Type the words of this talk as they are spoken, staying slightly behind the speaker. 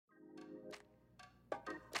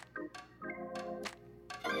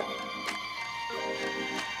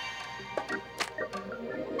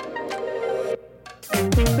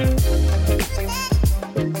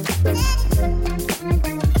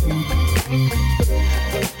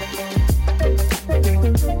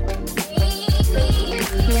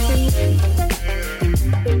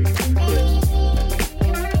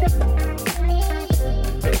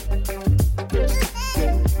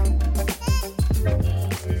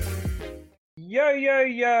Yo, yo,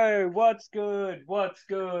 yo, what's good? What's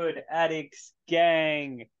good, Addicts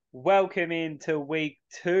gang? Welcome into week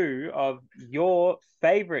two of your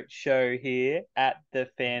favorite show here at the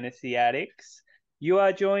Fantasy Addicts. You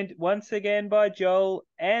are joined once again by Joel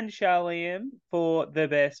and Charliam for the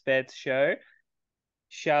Best Bets show.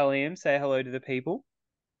 Charliam, say hello to the people.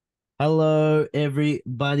 Hello,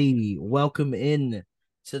 everybody. Welcome in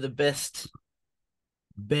to the best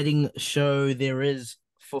betting show there is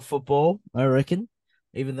for football, I reckon.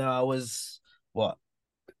 Even though I was what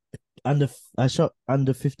under I shot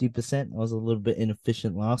under 50%. I was a little bit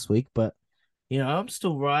inefficient last week, but I'm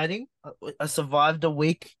still riding. I survived a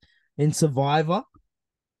week in Survivor.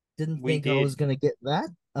 Didn't We think I was did. gonna get that.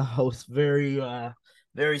 I was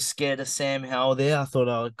very scared of Sam Howell there. I thought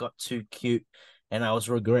I got too cute and I was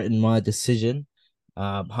regretting my decision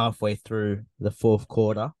halfway through the fourth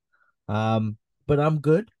quarter. But I'm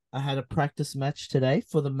good. I had a practice match today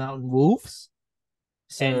for the Mountain Wolves.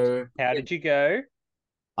 And So how yeah, did you go?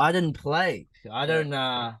 I didn't play. I No,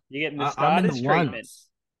 don't you're getting the I'm in the starters treatment. ones.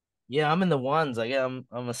 Yeah, I'm in the ones. I'm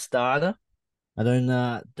a starter. I don't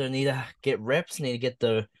need to get reps. Need to get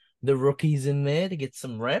the rookies in there to get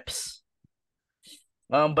some reps.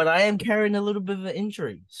 But I am carrying a little bit of an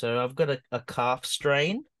injury, so I've got a calf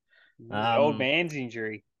strain. Ooh, old Um, man's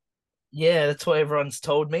injury. yeah, that's what everyone's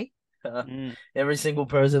told me. Mm, Every single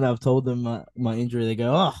person I've told them my injury, they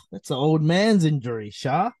go, "Oh, that's an old man's injury,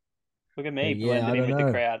 Shah." look at me But yeah, blending I in don't with the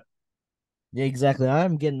know. crowd. Yeah, exactly. I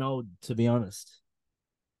am getting old, to be honest.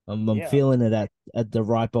 I'm Yeah. feeling it at the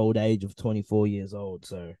ripe old age of 24 years old.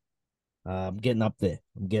 So I'm getting up there.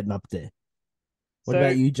 I'm getting up there. What So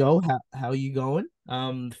about you, Joel? How are you going?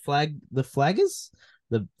 The flaggers,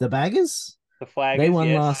 the baggers, the they flaggers, won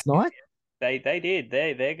yes, last night. they did.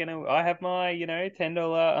 They're gonna. I have my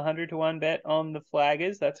 $10 100 to 1 bet on the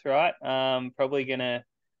flaggers. That's right. Probably gonna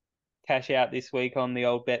cash out this week on the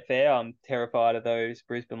old Betfair. I'm terrified of those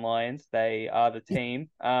Brisbane Lions. They are the team.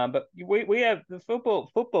 But we have the football.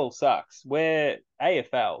 Football sucks. Where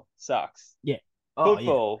AFL sucks. Yeah. Oh yeah.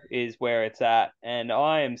 Football is where it's at, and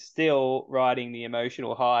I am still riding the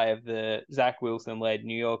emotional high of the Zach Wilson led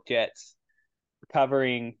New York Jets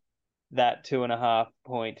covering that 2.5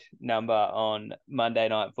 point number on Monday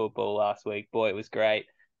Night Football last week. Boy, it was great.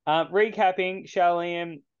 Recapping,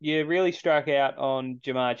 Charliam, you really struck out on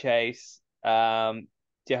Jamar Chase, Jahan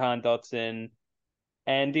Dotson,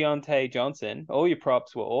 and Deontay Johnson. All your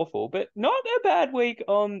props were awful, but not a bad week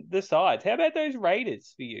on the sides. How about those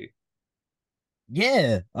Raiders for you?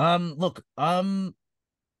 Yeah. Look, I'm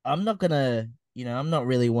not gonna, I'm not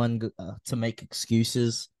really one to make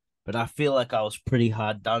excuses, but I feel like I was pretty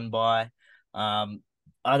hard done by. I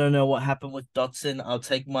don't know what happened with Dotson. I'll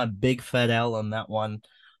take my big fat L on that one.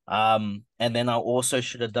 And then I also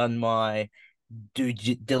should have done my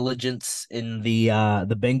diligence in the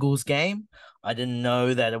Bengals game. I didn't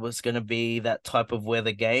know that it was gonna be that type of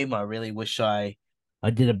weather game. I really wish I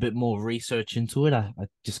did a bit more research into it. I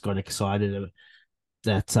just got excited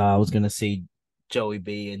that I was going to see Joey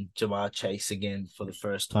B and Jamar Chase again for the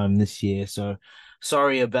first time this year. So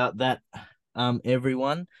sorry about that,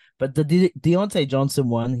 everyone. But the Deontay Johnson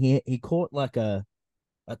one, he caught like a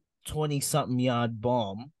 20 something yard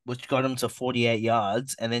bomb, which got him to 48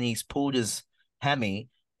 yards, and then he's pulled his hammy.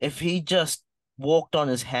 If he just walked on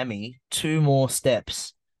his hammy two more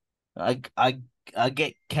steps, I I I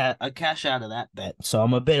get a cash out of that bet. So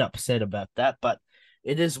I'm a bit upset about that, but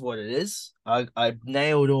it is what it is. I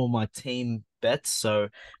nailed all my team bets, so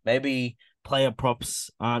maybe player props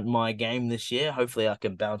aren't my game this year. Hopefully I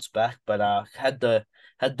can bounce back. But had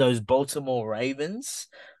those Baltimore Ravens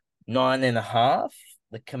 9.5,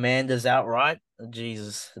 the Commanders outright.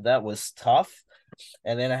 Jesus, that was tough.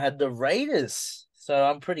 And then I had the Raiders. So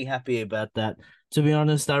I'm pretty happy about that. To be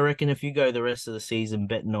honest, I reckon if you go the rest of the season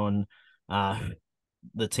betting on uh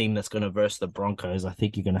the team that's going to verse the Broncos, I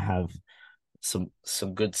think you're going to have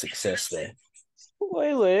some good success there.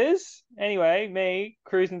 Spoilers. Anyway, me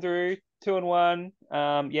cruising through 2-1.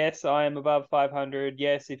 Yes, I am above 500.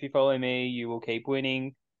 Yes, if you follow me, you will keep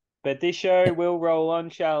winning. But this show will roll on,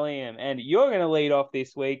 Charliam, and you're going to lead off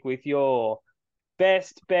this week with your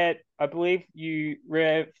best bet. I believe you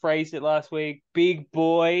phrased it last week. Big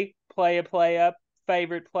boy, player,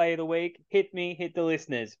 favorite play of the week. Hit me, hit the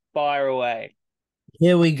listeners. Fire away.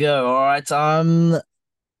 Here we go. All right.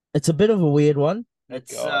 It's a bit of a weird one. Oh,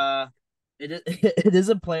 God. It is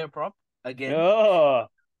a player prop again. Oh,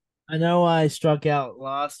 I know I struck out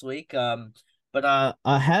last week. But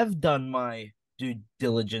I have done my due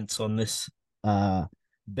diligence on this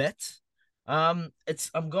bet. I'm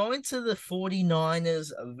going to the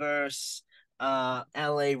 49ers versus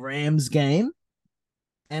LA Rams game.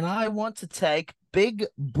 and I want to take Big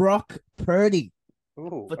Brock Purdy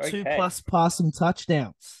Ooh, for two okay. plus passing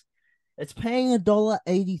touchdowns. It's paying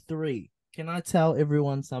 $1.83. Can I tell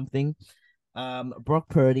everyone something? Brock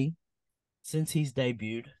Purdy, since he's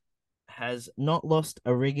debuted, has not lost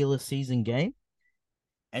a regular season game,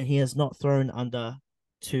 and he has not thrown under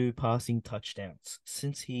two passing touchdowns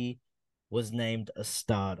since he was named a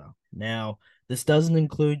starter. Now, this doesn't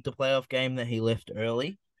include the playoff game that he left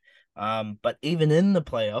early. But even in the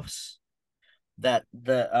playoffs, that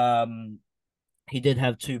the he did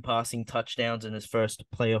have two passing touchdowns in his first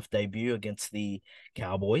playoff debut against the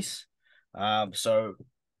Cowboys. So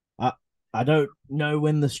I I don't know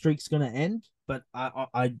when the streak's gonna end, but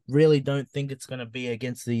I really don't think it's gonna be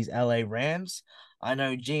against these LA Rams. I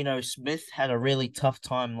know Geno Smith had a really tough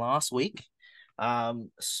time last week,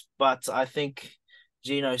 but I think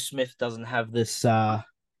Geno Smith doesn't have this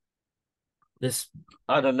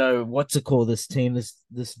I don't know what to call this team,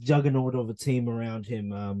 this juggernaut of a team around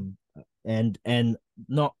him. And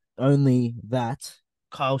not only that,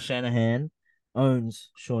 Kyle Shanahan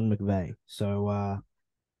owns Sean McVay. So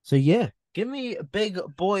yeah, give me big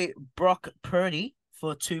boy Brock Purdy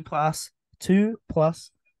for two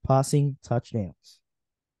plus passing touchdowns.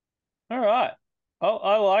 All right. Oh,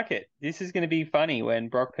 I like it. This is going to be funny when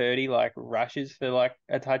Brock Purdy like rushes for like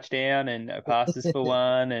a touchdown and passes for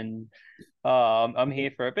one, and I'm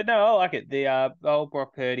here for it. But no, I like it. The old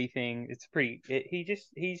Brock Purdy thing. It's pretty.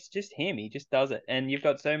 He's just him. He just does it. And you've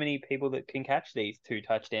got so many people that can catch these two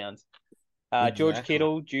touchdowns. George Exactly.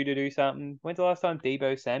 Kittle due to do something. When's the last time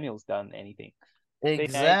Debo Samuel's done anything? It's been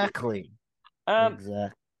ages. Exactly. Um, Exactly.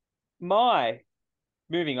 my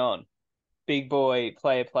moving on. Big boy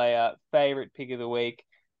player favorite pick of the week.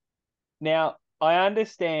 Now, I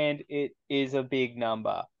understand it is a big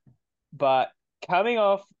number, but coming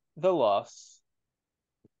off the loss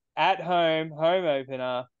at home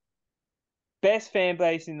opener, best fan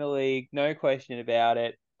base in the league, no question about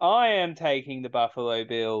it. I am taking the Buffalo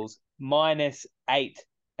Bills -8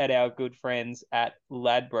 at our good friends at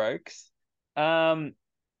Ladbrokes. Um,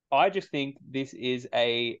 I just think this is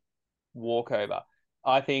a walkover.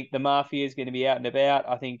 I think the Mafia is going to be out and about.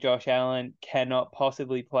 I think Josh Allen cannot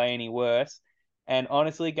possibly play any worse. And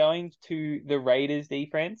honestly, going to the Raiders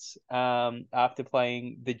defense after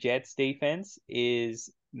playing the Jets defense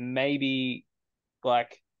is maybe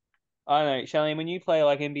like, I don't know, Shelly, when you play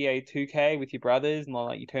like NBA 2K with your brothers and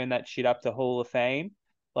like you turn that shit up to Hall of Fame,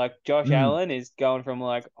 like Josh Mm, Allen is going from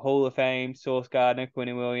like Hall of Fame, Sauce Gardner,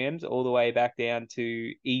 Quinn Williams, all the way back down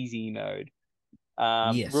to easy mode,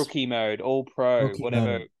 yes. rookie mode, all pro, Rookie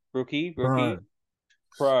whatever, mode. Pro.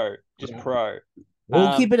 pro, just Yeah. pro. We'll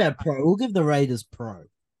Um, keep it at pro. We'll give the Raiders pro.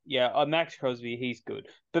 yeah, Max Crosby, he's good.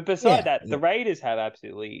 But beside Yeah. that, the Yeah. Raiders have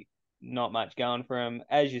absolutely not much going for them.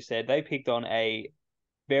 As you said, they picked on a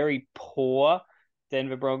very poor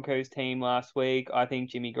Denver Broncos team last week. I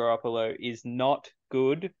think Jimmy Garoppolo is not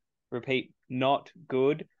good. Repeat, not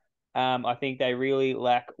good. I think they really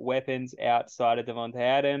lack weapons outside of Devontae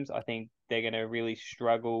Adams. I think they're going to really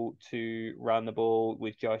struggle to run the ball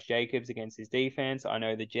with Josh Jacobs against his defense. I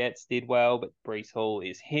know the Jets did well, but Breece Hall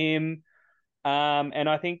is him. And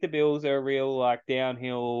I think the Bills are a real like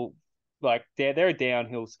downhill, like they're a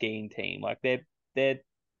downhill skiing team. Like they're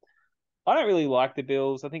I don't really like the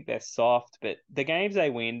Bills. I think they're soft, but the games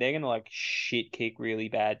they win, they're gonna like shit kick really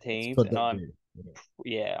bad That's teams. what And they do.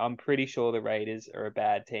 Yeah. I'm pretty sure the Raiders are a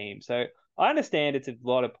bad team. So I understand it's a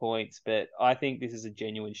lot of points, but I think this is a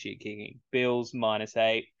genuine shit kicking. Bills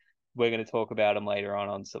 -8. We're gonna talk about them later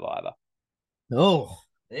on Survivor. Oh,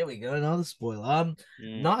 there we go. Another spoiler.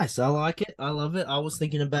 Mm, Nice. I like it. I love it. I was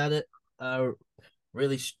thinking about it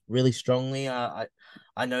really really strongly. I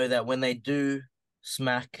know that when they do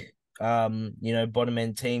smack bottom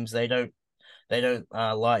end teams, they don't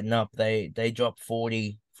lighten up. They drop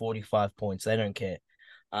 40-45 points. They don't care.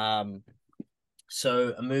 Um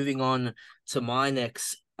so moving on to my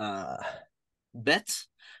next bet.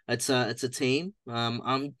 It's a team.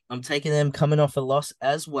 I'm taking them coming off a loss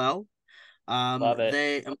as well. love it.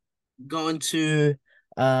 They are going to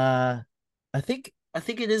uh I think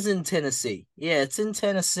it is in Tennessee. Yeah, it's in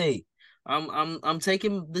Tennessee. I'm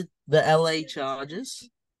taking the LA Chargers,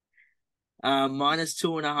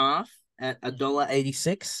 -2.5 at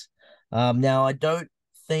 $1.86. Now I don't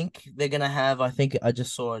think they're gonna have. I think I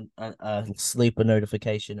just saw a sleeper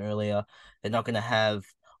notification earlier. They're not gonna have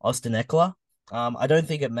Austin Eckler. I don't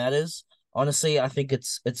think it matters. Honestly, I think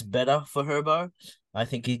it's better for Herbo. I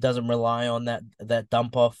think he doesn't rely on that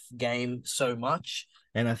dump off game so much,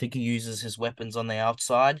 and I think he uses his weapons on the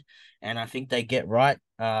outside. And I think they get right.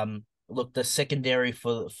 Look, the secondary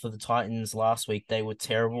for the Titans last week, they were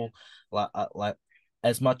terrible. Like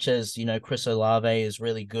as much as Chris Olave is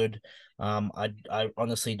really good, I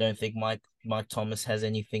honestly don't think Mike Thomas has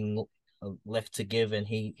anything left to give, and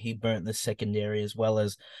he burnt the secondary as well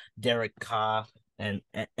as Derek Carr and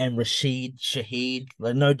Rashid Shaheed.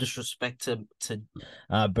 Like, no disrespect to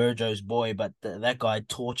Burjo's boy, but that guy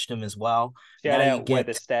torched him as well. Shout Now you out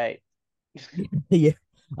Weather get State. yeah,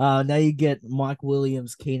 now you get Mike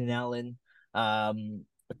Williams, Keenan Allen, um,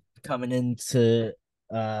 coming into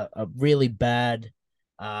a really bad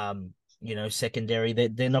secondary.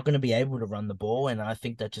 They're not going to be able to run the ball, and I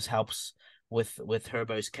think that just helps with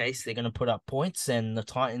Herbo's case. They're going to put up points, and the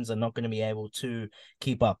Titans are not going to be able to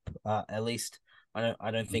keep up. At least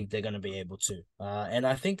I don't think they're going to be able to. And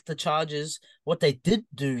I think the Chargers, what they did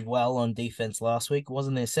do well on defense last week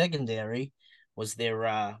wasn't their secondary, was their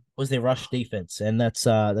rush defense, and that's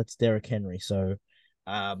Derrick Henry. So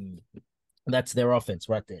um that's their offense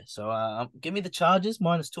right there. So give me the Chargers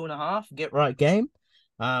 -2.5. Get right game.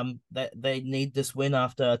 They need this win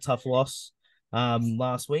after a tough loss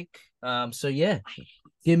last week. So yeah,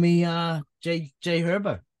 give me J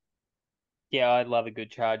Herbo. Yeah, I'd love a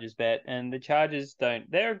good Chargers bet. And the Chargers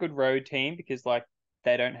they're a good road team because like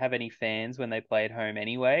they don't have any fans when they play at home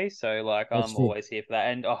anyway. So like That's I'm true. always here for that.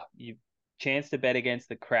 And you chance to bet against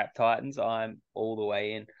the crap Titans, I'm all the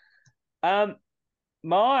way in. Um,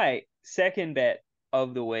 my second bet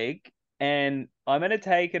of the week, and I'm gonna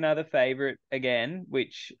take another favorite again,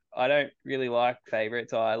 which I don't really like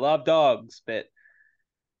favorites. I love dogs, but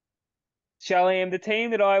Shalliam, the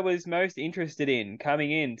team that I was most interested in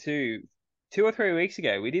coming in to 2 or 3 weeks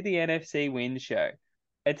ago, we did the NFC win show.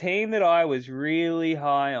 A team that I was really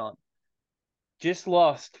high on just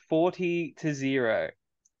lost 40-0.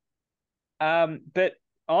 But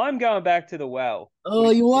I'm going back to the well Oh,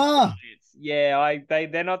 with you the are. Giants. Yeah,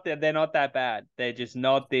 they're not that bad. They're just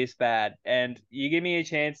not this bad. And you give me a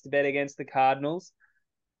chance to bet against the Cardinals.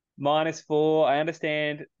 -4. I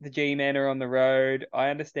understand the G-men are on the road. I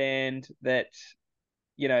understand that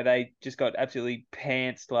they just got absolutely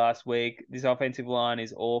pantsed last week. This offensive line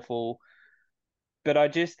is awful. But I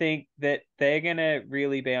just think that they're gonna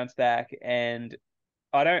really bounce back, and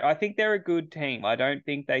I think they're a good team. I don't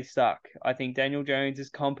think they suck. I think Daniel Jones is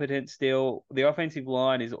competent still. The offensive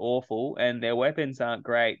line is awful and their weapons aren't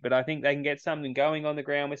great, but I think they can get something going on the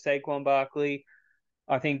ground with Saquon Barkley.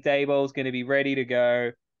 I think Dayball's going to be ready to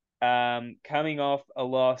go. Coming off a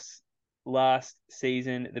loss last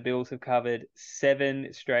season, the Bills have covered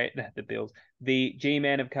seven straight. The Bills, the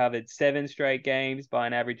G-men have covered seven straight games by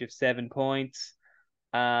an average of 7 points.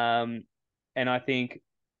 And I think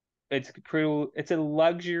it's cruel. It's a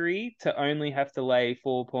luxury to only have to lay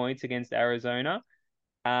 4 points against Arizona.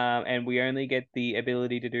 And we only get the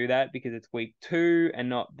ability to do that because it's week 2 and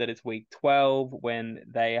not that it's week 12 when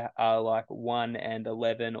they are like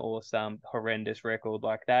 1-11 or some horrendous record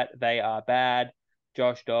like that. They are bad.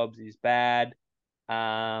 Josh Dobbs is bad.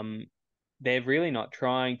 Um, they're really not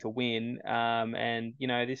trying to win. And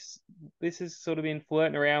this has sort of been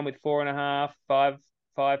flirting around with 4.5,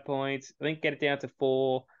 5 points. I think get it down to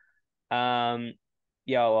 4. Um,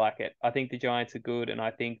 yeah, I like it. I think the Giants are good, and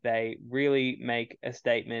I think they really make a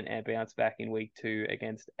statement and bounce back in week 2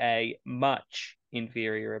 against a much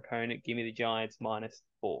inferior opponent. Give me the Giants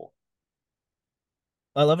 -4.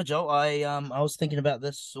 I love it, Joe. I was thinking about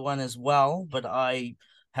this one as well, but I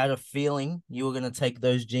had a feeling you were gonna take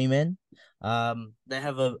those G-men. They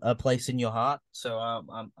have a place in your heart, so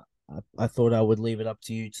I thought I would leave it up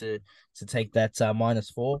to you to take that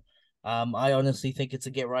 -4. I honestly think it's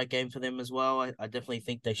a get right game for them as well. I definitely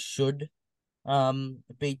think they should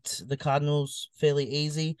beat the Cardinals fairly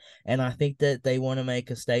easy, and I think that they want to make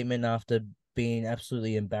a statement after being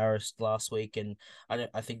absolutely embarrassed last week, and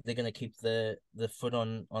I think they're going to keep the foot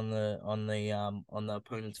on the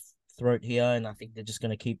opponent's throat here, and I think they're just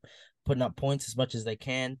going to keep putting up points as much as they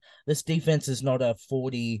can. This defense is not a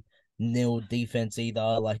 40-0 defense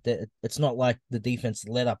either. Like that, it's not like the defense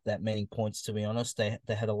let up that many points. To be honest, they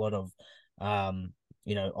had a lot of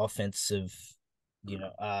offensive.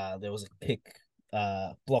 There was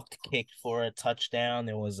a blocked kick for a touchdown.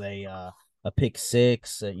 There was a pick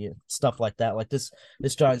six, stuff like that. Like this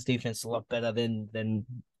Giants defense is a lot better than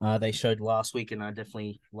they showed last week, and I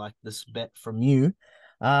definitely like this bet from you.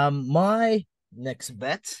 My next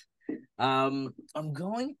bet, I'm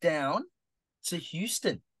going down to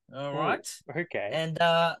Houston. All Oh, right. okay. And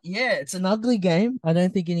yeah, it's an ugly game. I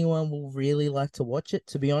don't think anyone will really like to watch it,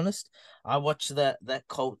 to be honest. I watched that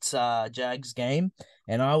Colts Jags game,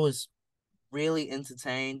 and I was really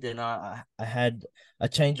entertained, and I had a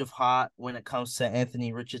change of heart when it comes to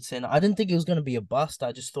Anthony Richardson. I didn't think it was going to be a bust.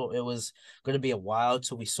 I just thought it was going to be a while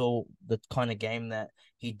till we saw the kind of game that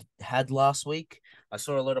he had last week. I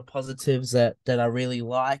saw a lot of positives that I really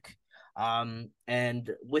like. And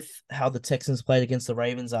with how the Texans played against the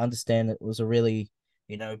Ravens, I understand it was a really,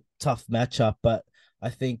 tough matchup, but I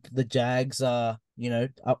think the Jags are,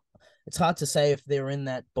 it's hard to say if they're in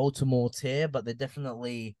that Baltimore tier, but they're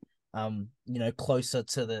definitely, closer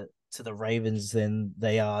to the Ravens than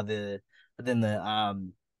they are the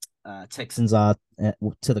Texans are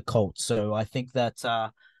to the Colts. So I think that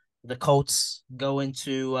the Colts go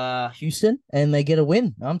into Houston and they get a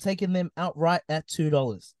win. I'm taking them outright at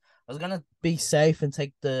 $2. I was gonna be safe and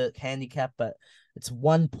take the handicap, but it's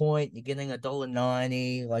 1 point. You're getting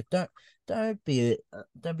 $1.90. Like don't be a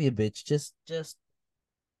bitch. Just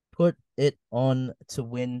put it on to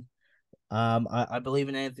win. I believe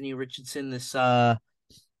in Anthony Richardson. This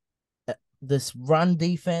run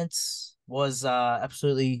defense was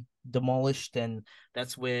absolutely demolished, and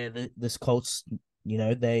that's where this Colts,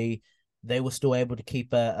 they were still able to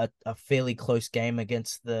keep a fairly close game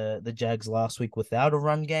against the Jags last week without a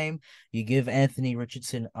run game. You give Anthony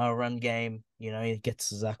Richardson a run game, he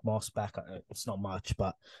gets Zach Moss back. It's not much,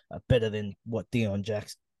 but better than what Deion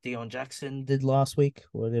Jackson did last week,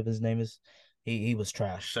 whatever his name is. He was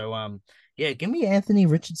trash. So yeah, give me Anthony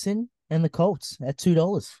Richardson and the Colts at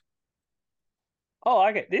 $2. Oh,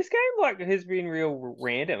 I get this game like has been real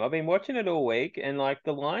random. I've been watching it all week, and like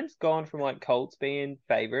the line's gone from like Colts being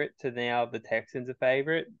favorite to now the Texans are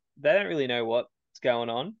favorite. They don't really know what's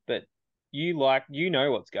going on, but you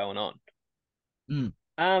know what's going on. Mm.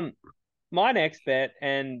 Um, my next bet,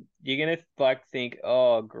 and you're gonna like think,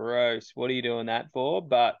 oh, gross, what are you doing that for?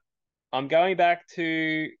 But I'm going back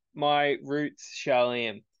to my roots,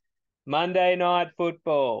 Charliam. Monday night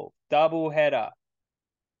football, double header.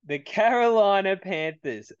 The Carolina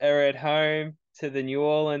Panthers are at home to the New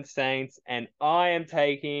Orleans Saints, and I am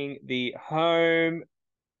taking the home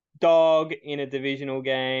dog in a divisional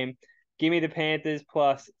game. Give me the Panthers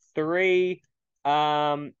 +3.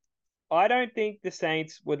 I don't think the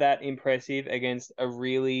Saints were that impressive against a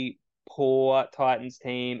really poor Titans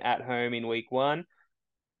team at home in week one.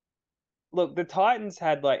 Look, the Titans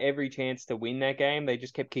had like every chance to win that game. They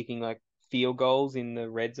just kept kicking like field goals in the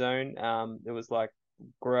red zone. It was like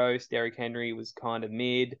gross. Derrick Henry was kind of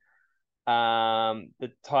mid.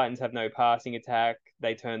 The Titans have no passing attack.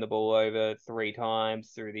 They turn the ball over 3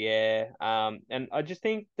 times through the air. And I just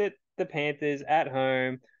think that the Panthers at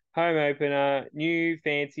home opener, new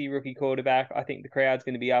fancy rookie quarterback. I think the crowd's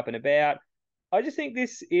going to be up and about. I just think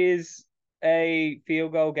this is a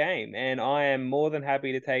field goal game, and I am more than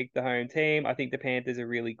happy to take the home team. I think the Panthers are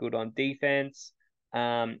really good on defense.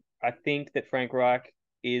 I think that Frank Reich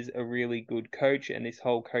is a really good coach, and this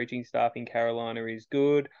whole coaching staff in Carolina is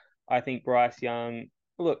good. I think Bryce Young,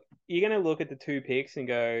 look, you're going to look at the two picks and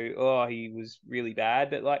go, oh, he was really bad.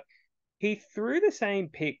 But like, he threw the same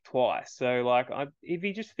pick twice. So like, if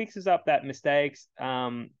he just fixes up that mistakes,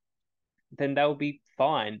 then they'll be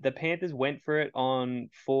fine. The Panthers went for it on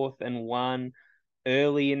 4th and 1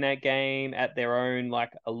 early in that game at their own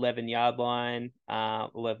like 11-yard line,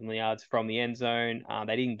 11 yards from the end zone.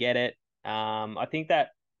 They didn't get it. I think that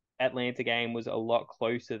Atlanta game was a lot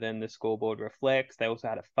closer than the scoreboard reflects. They also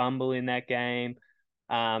had a fumble in that game.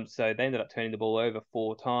 So they ended up turning the ball over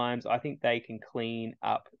 4 times. I think they can clean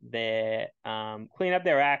up their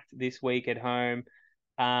act this week at home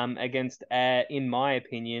against, in my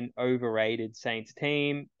opinion, overrated Saints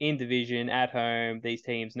team in division at home. These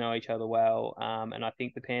teams know each other well, and I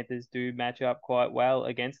think the Panthers do match up quite well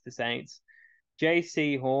against the Saints.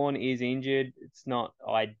 JC Horn is injured. It's not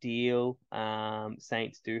ideal.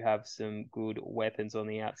 Saints do have some good weapons on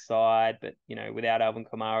the outside, but without Alvin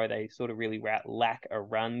Kamara, they sort of really lack a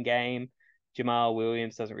run game. Jamal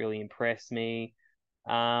Williams doesn't really impress me.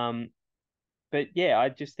 But yeah, I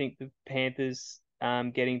just think the Panthers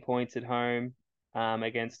getting points at home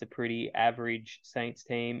against a pretty average Saints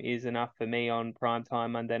team is enough for me on primetime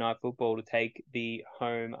Monday Night Football to take the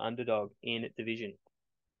home underdog in division.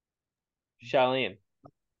 Charlian,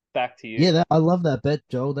 back to you. Yeah, I love that bet,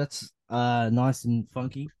 Joel. That's nice and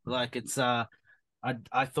funky. Like it's I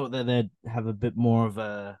thought that they'd have a bit more of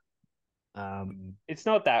a um It's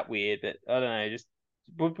not that weird, but I don't know. Just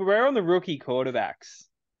we're on the rookie quarterbacks,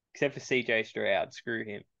 except for CJ Stroud. Screw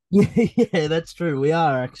him. yeah, yeah, that's true. We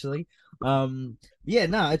are actually. Yeah,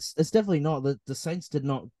 no, it's definitely not. The Saints did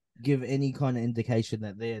not give any kind of indication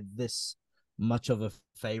that they're this much of a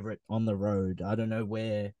favorite on the road. I don't know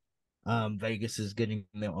where Vegas is getting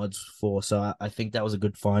their odds for. So I think that was a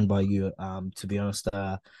good find by you. To be honest,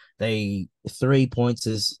 they 3 points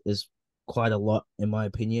is quite a lot in my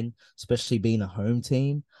opinion, especially being a home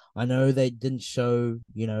team. I know they didn't show,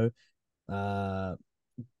 uh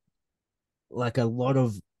like a lot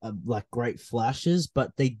of like great flashes,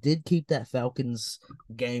 but they did keep that Falcons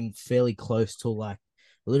game fairly close till like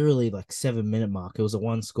literally like 7 minute mark. It was a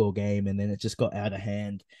one score game, and then it just got out of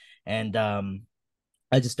hand. And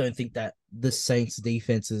I just don't think that the Saints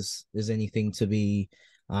defense is anything to be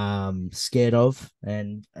scared of.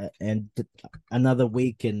 And another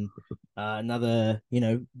week and another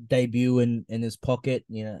debut in his pocket.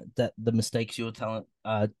 That the mistakes you're telling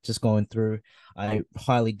just going through. I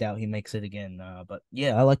highly doubt he makes it again. But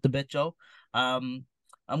yeah, I like the bet, Joel. Um,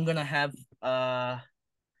 I'm gonna have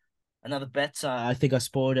another bet. I think I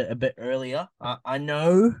spoiled it a bit earlier. I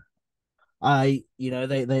know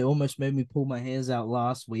they almost made me pull my hairs out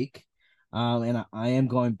last week. And I am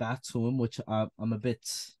going back to him, which I'm a bit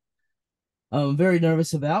I'm very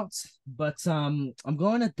nervous about. But I'm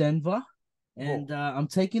going to Denver, Whoa. and I'm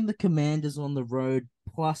taking the Commanders on the road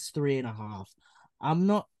plus 3.5. I'm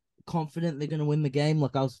not confident they're going to win the game.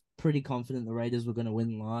 Like I was pretty confident the Raiders were going to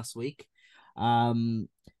win last week. Um,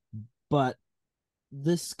 but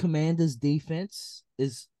this Commanders defense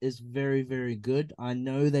is very very good. I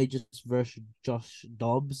know they just versus Josh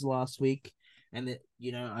Dobbs last week, and that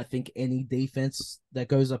I think any defense that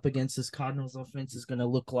goes up against this Cardinals offense is going to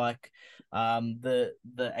look like the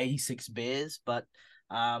 86 Bears, but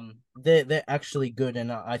they're actually good,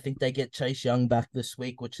 and I think they get Chase Young back this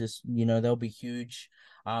week, which is they'll be huge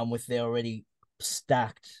with their already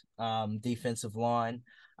stacked defensive line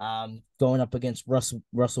going up against Russell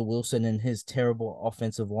Wilson and his terrible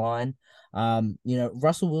offensive line.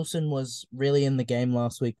 Russell Wilson was really in the game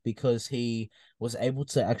last week because he was able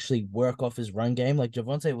to actually work off his run game. Like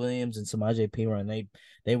Javonte Williams and Samaje Perine,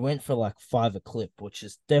 they went for like 5 a clip, which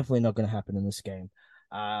is definitely not going to happen in this game.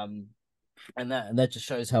 And that just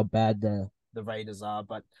shows how bad the Raiders are.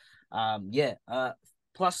 But yeah,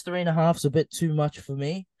 plus 3.5 is a bit too much for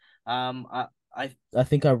me. I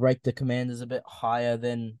think I ranked the Commanders a bit higher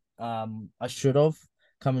than I should have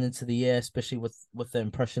coming into the year, especially with the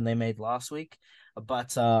impression they made last week.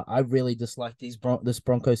 But I really dislike this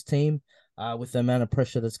Broncos team. With the amount of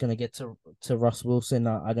pressure that's going to get to Russ Wilson,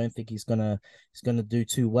 I don't think he's gonna do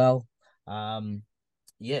too well.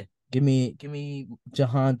 Yeah, give me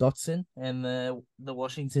Jahan Dotson and the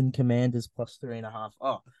Washington Commanders plus 3.5.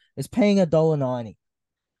 Oh, it's paying $1.90.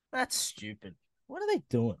 That's stupid. What are they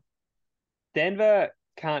doing? Denver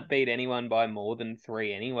can't beat anyone by more than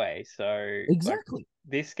three anyway. So like Exactly.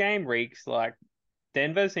 this game reeks like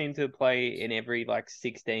Denver seem to play in every like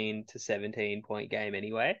 16 to 17 point game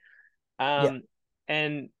anyway. Yeah. Um,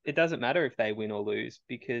 and it doesn't matter if they win or lose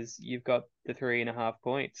because you've got the 3.5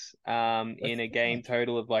 points That's in a too game much.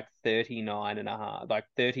 total of like 39 and a half, like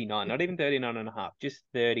 39, not even 39 and a half, just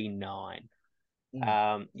 39.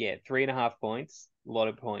 Mm. Yeah, 3.5 points, a lot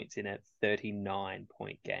of points in a 39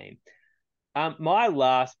 point game. My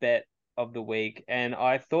last bet of the week, and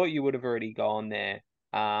I thought you would have already gone there.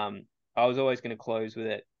 I was always going to close with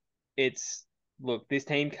it. It's Look, this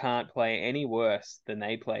team can't play any worse than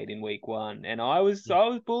they played in week one, and I was Yeah. I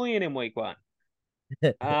was bullying in week one.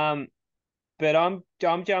 Um, but I'm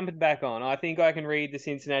jumping back on. I think I can read the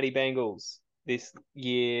Cincinnati Bengals this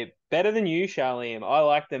year better than you, Charliam. I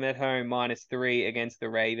like them at home -3 against the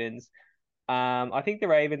Ravens. I think the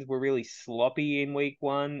Ravens were really sloppy in week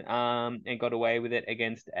one, and got away with it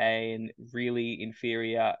against a really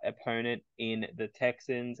inferior opponent in the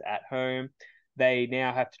Texans at home. They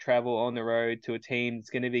now have to travel on the road to a team that's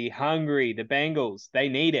going to be hungry. The Bengals, they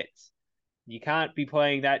need it. You can't be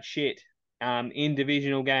playing that shit in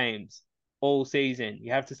divisional games all season.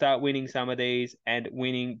 You have to start winning some of these and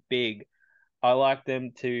winning big. I like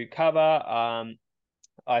them to cover.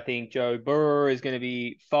 I think Joe Burrow is going to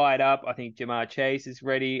be fired up. I think Jamar Chase is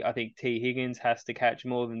ready. I think T. Higgins has to catch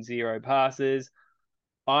more than 0 passes.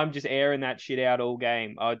 I'm just airing that shit out all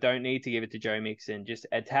game. I don't need to give it to Joe Mixon. Just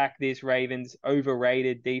attack this Ravens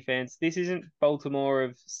overrated defense. This isn't Baltimore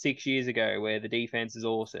of 6 years ago where the defense is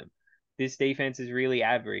awesome. This defense is really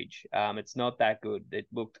average. It's not that good. It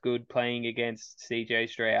looked good playing against CJ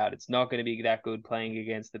Stroud. It's not going to be that good playing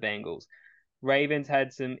against the Bengals. Ravens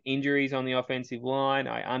had some injuries on the offensive line.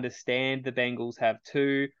 I understand the Bengals have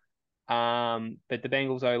two. But the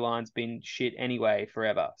Bengals O line's been shit anyway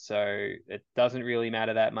forever, so it doesn't really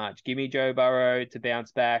matter that much. Give me Joe Burrow to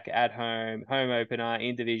bounce back at home opener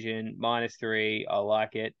in division -3. I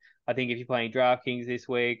like it. I think if you're playing DraftKings this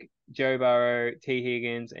week, Joe Burrow, T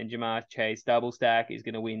Higgins, and Jamar Chase double stack is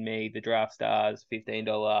going to win me the Draft Stars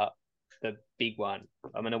 $15, the big one.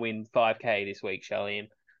 I'm going to win 5K this week, Shelly.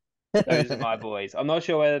 Those are my boys. I'm not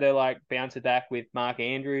sure whether they're like bounce it back with Mark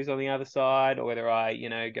Andrews on the other side or whether I,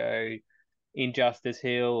 go in Justice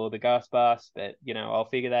Hill or the Gus Bus, but I'll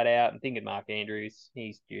figure that out. I'm thinking Mark Andrews,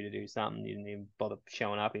 he's due to do something. He didn't even bother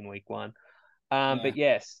showing up in week one. Yeah, But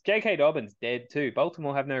yes, J.K. Dobbins dead too.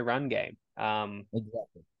 Baltimore have no run game.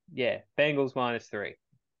 exactly. Yeah, Bengals -3.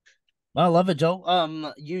 I love it,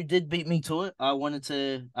 Joel. You did beat me to it. I wanted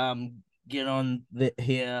to get on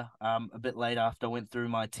here a bit later after I went through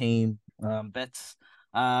my team bets.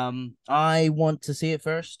 I want to see it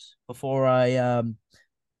first before I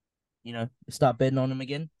start betting on them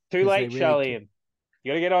again Too because they late, really Charlie.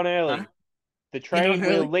 You got to get on huh? early. The Get on train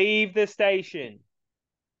will early. leave the station.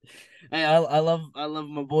 Hey, I love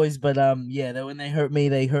my boys, but yeah, when they hurt me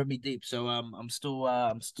deep. So I'm still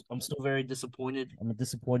very disappointed. I'm a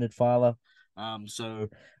disappointed father. So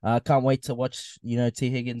I can't wait to watch T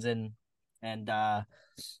Higgins and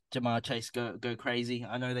Jamar Chase go crazy.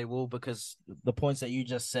 I know they will because the points that you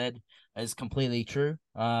just said is completely true.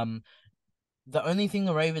 The only thing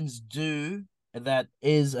the Ravens do that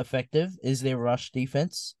is effective is their rush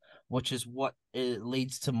defense, which is what it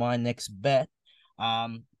leads to my next bet.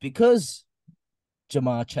 Because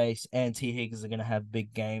Jamar Chase and T. Higgins are going to have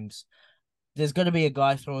big games, there's going to be a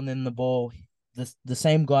guy throwing in the ball. The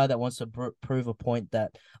same guy that wants to prove a point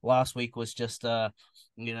that last week was just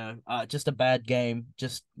just a bad game.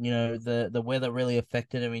 Just the weather really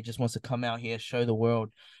affected him. He just wants to come out here, show the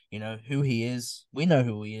world, who he is. We know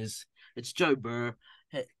who he is. It's Joe Burr.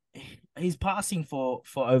 He's passing for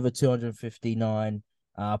over 259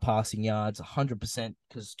 passing yards, 100%,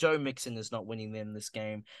 because Joe Mixon is not winning them this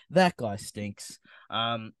game. That guy stinks.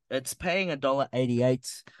 It's paying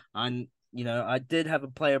 $1.88. And I did have a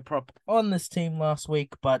player prop on this team last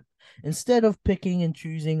week, but instead of picking and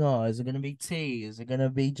choosing, is it going to be T? Is it going to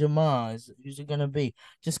be Jamar? Who's it going to be?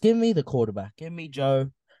 Just give me the quarterback. Give me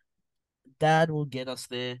Joe. Dad will get us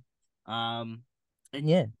there. Um, and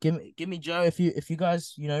yeah, give me Joe. If you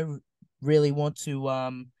guys really want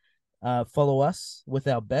to follow us with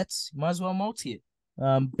our bets, might as well multi it.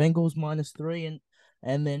 Bengals -3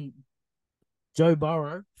 and then Joe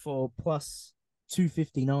Burrow for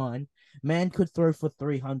 +259. Man could throw for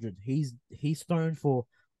 300. He's thrown for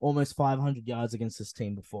almost 500 yards against this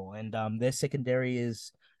team before, and their secondary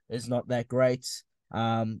is not that great.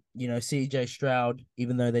 CJ Stroud,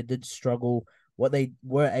 even though they did struggle, what they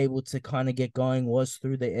were able to kind of get going was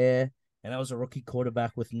through the air, and that was a rookie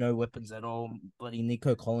quarterback with no weapons at all. Bloody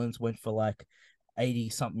Nico Collins went for like 80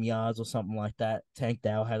 something yards or something like that. Tank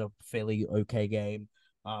Dow had a fairly okay game.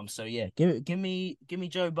 So yeah, give me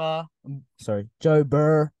Joe Burr,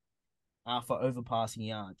 for overpassing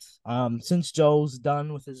yards. Since Joel's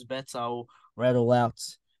done with his bets, I'll rattle out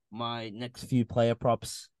my next few player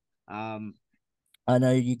props. Um, I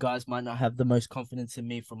know you guys might not have the most confidence in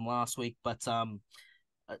me from last week, but uh,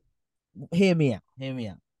 hear me out. Hear me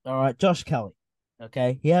out. All right, Josh Kelly.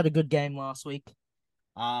 Okay, he had a good game last week.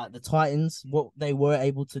 The Titans, what they were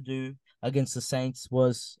able to do against the Saints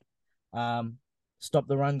was stop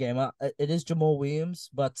the run game. It is Jamal Williams,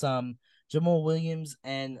 but Jamal Williams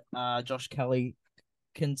and Josh Kelly.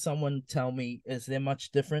 Can someone tell me, is there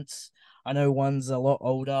much difference? I know one's a lot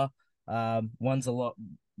older. One's a lot.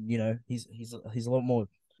 He's a lot more.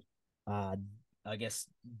 Uh, I guess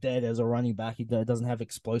dead as a running back. He doesn't have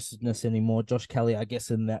explosiveness anymore. Josh Kelly, I guess,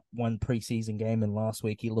 in that one preseason game and last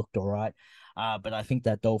week, he looked all right. But I think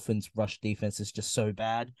that Dolphins rush defense is just so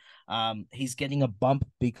bad. He's getting a bump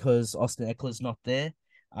because Austin Eckler's not there.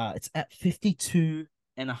 It's at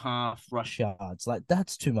 52.5 rush yards. Like,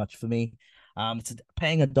 that's too much for me. It's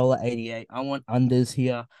paying $1.88. I want unders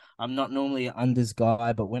here. I'm not normally an unders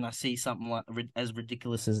guy, but when I see something like as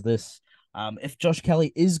ridiculous as this, if Josh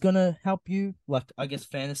Kelly is gonna help you, like I guess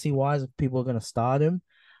fantasy wise, if people are gonna start him,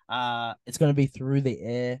 it's gonna be through the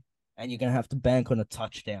air, and you're gonna have to bank on a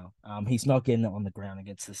touchdown. He's not getting it on the ground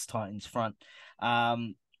against this Titans front.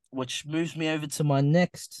 Which moves me over to my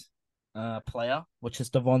next player, which is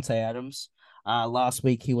Devontae Adams. Last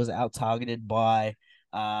week he was out targeted by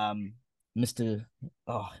Mr.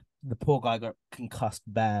 Oh, the poor guy got concussed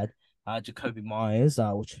bad. Jacoby Myers,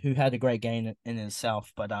 who had a great game in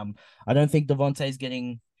himself, but I don't think Devontae's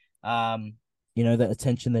getting the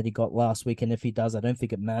attention that he got last week, and if he does, I don't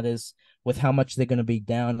think it matters with how much they're going to be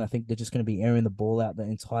down. I think they're just going to be airing the ball out the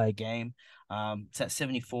entire game. It's at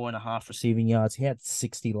 74.5 receiving yards. He had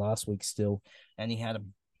 60 last week still, and he had a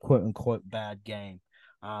quote unquote bad game.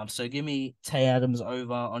 So give me Tay Adams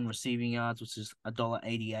over on receiving yards, which is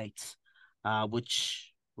 $1.88,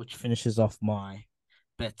 which finishes off my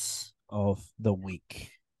bets of the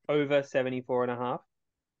week. Over 74.5.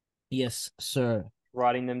 Yes, sir.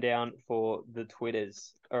 Writing them down for the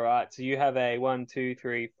Twitters. All right. So you have a 1, 2,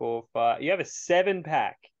 3, 4, 5. You have a 7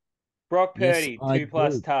 pack Brock Yes, Purdy, I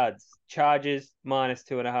 2+ do. tuds. Chargers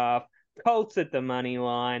 -2.5. Colts at the money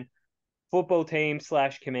line. Football team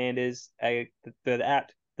 / Commanders at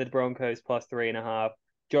the Broncos +3.5.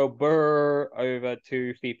 Joe Burr over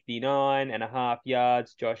 259.5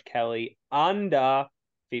 yards. Josh Kelly under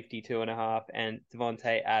 52.5, and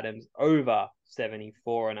Devontae Adams over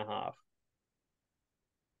 74.5.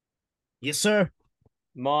 Yes, sir.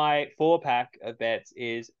 My 4-pack of bets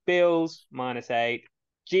is Bills -8,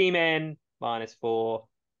 G-Men -4,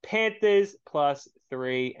 Panthers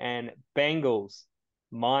 +3, and Bengals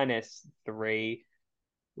 -3.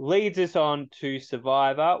 Leads us on to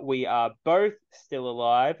Survivor. We are both still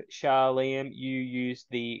alive. Charliam, you used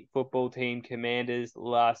the football team Commanders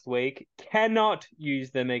last week. Cannot use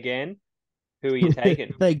them again. Who are you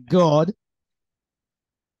taking? Thank God.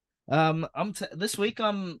 This week.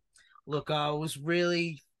 Look, I was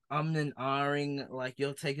really and ahhing. Like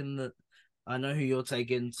you're taking the, I know who you're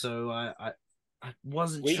taking, so I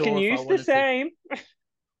wasn't We can sure if I use the wanted to. same.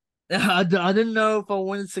 I didn't know if I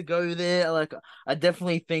wanted to go there. Like, I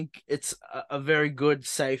definitely think it's a very good,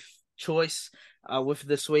 safe choice. With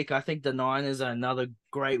this week, I think the Niners are another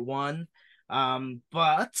great one.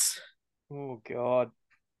 But Oh, God.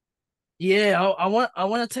 yeah, I want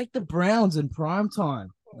to take the Browns in prime time.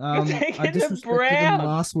 You're I taking the disrespected them Browns.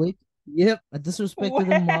 last week. Yep, I disrespected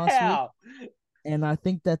them last week, Wow. and I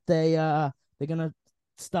think that they're gonna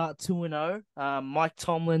start 2-0. Mike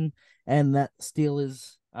Tomlin and that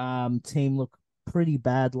Steelers team look pretty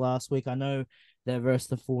bad last week. I know they're versus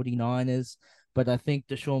the 49ers, but I think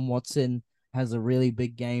Deshaun Watson has a really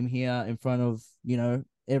big game here in front of,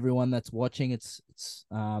 everyone that's watching. It's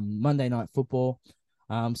Monday Night Football.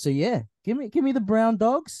 So yeah, give me the Brown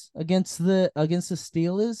Dogs against the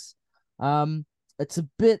Steelers. It's a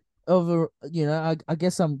bit of a, I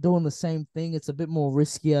guess I'm doing the same thing. It's a bit more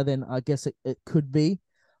riskier than I guess it could be.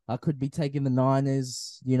 I could be taking the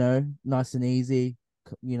Niners, nice and easy,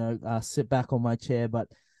 sit back on my chair. But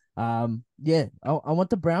yeah, I want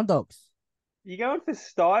the Brown Dogs. You're going for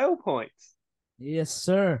style points. Yes,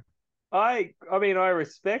 sir. I mean, I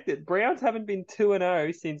respect it. Browns haven't been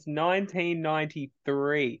 2-0 since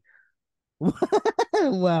 1993,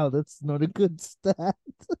 Wow, that's not a good stat.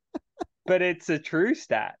 but it's a true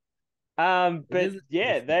stat. It But is a true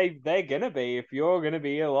yeah, stat. they're gonna be if you're gonna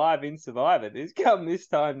be alive in Survivor this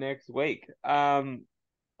time next week. I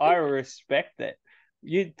respect it.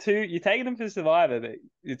 You're taking them for Survivor, but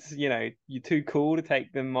it's you're too cool to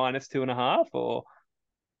take them -2.5, or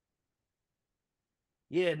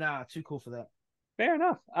Yeah, nah, too cool for that. fair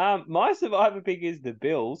enough. My Survivor pick is the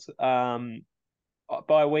Bills.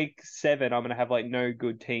 By week 7, I'm gonna have like no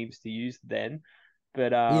good teams to use then,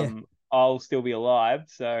 but Yeah. I'll still be alive,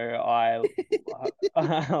 so I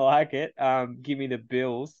like it. Give me the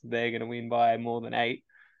Bills. They're gonna win by more than 8.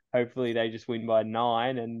 Hopefully, they just win by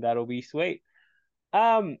 9, and that'll be sweet.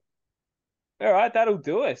 Um, all right, that'll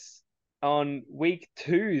do us on week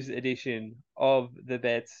two's edition of the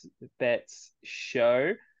Bets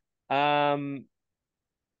show. Um,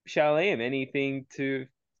 Charlene, anything to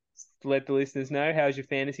let the listeners know? How's your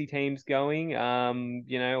fantasy teams going?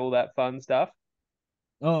 All that fun stuff.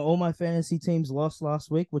 Oh, all my fantasy teams lost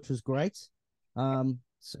last week, which was great. So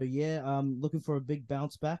yeah, looking for a big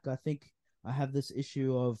bounce back. I think I have this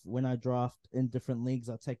issue of when I draft in different leagues,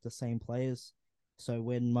 I take the same players. So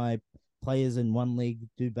when my players in one league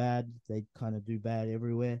do bad, they kind of do bad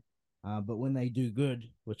everywhere. But when they do good,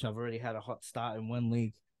 which I've already had a hot start in one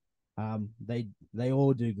league, they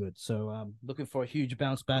all do good. So looking for a huge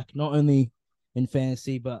bounce back, not only in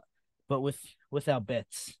fantasy, but with our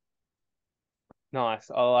bets.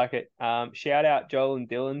 Nice. I like it. Shout out Joel and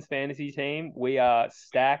Dylan's fantasy team. We are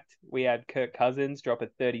stacked. We had Kirk Cousins drop a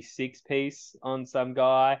 36 piece on some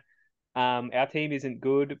guy. Our team isn't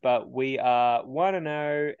good, but we are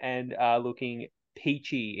 1-0 and are looking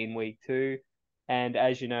peachy in week 2. And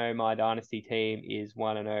as you know, my dynasty team is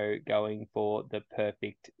 1-0 going for the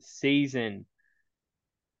perfect season.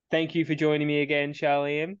 Thank you for joining me again,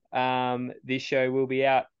 Charliam. This show will be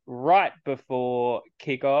out right before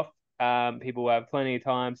kickoff. People will have plenty of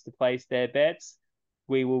times to place their bets.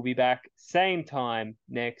 We will be back same time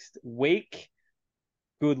next week.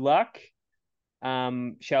 Good luck.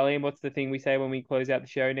 Charliam, what's the thing we say when we close out the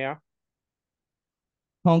show now?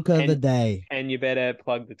 Conquer the And day. and you better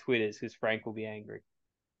plug the Twitters because Frank will be angry.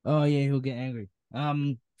 Oh yeah, he'll get angry.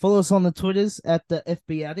 Follow us on the Twitters at the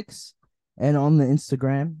FB Addicts and on the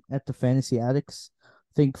Instagram at the Fantasy Addicts.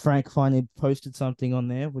 I think Frank finally posted something on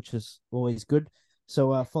there, which is always good.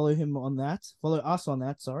 So follow him on that. Follow us on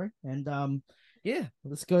that, sorry. And yeah,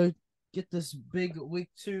 let's go get this big week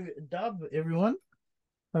 2 dub, everyone.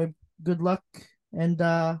 Hope good luck and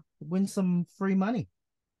win some free money.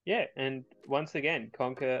 Yeah, and once again,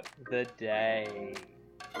 conquer the day.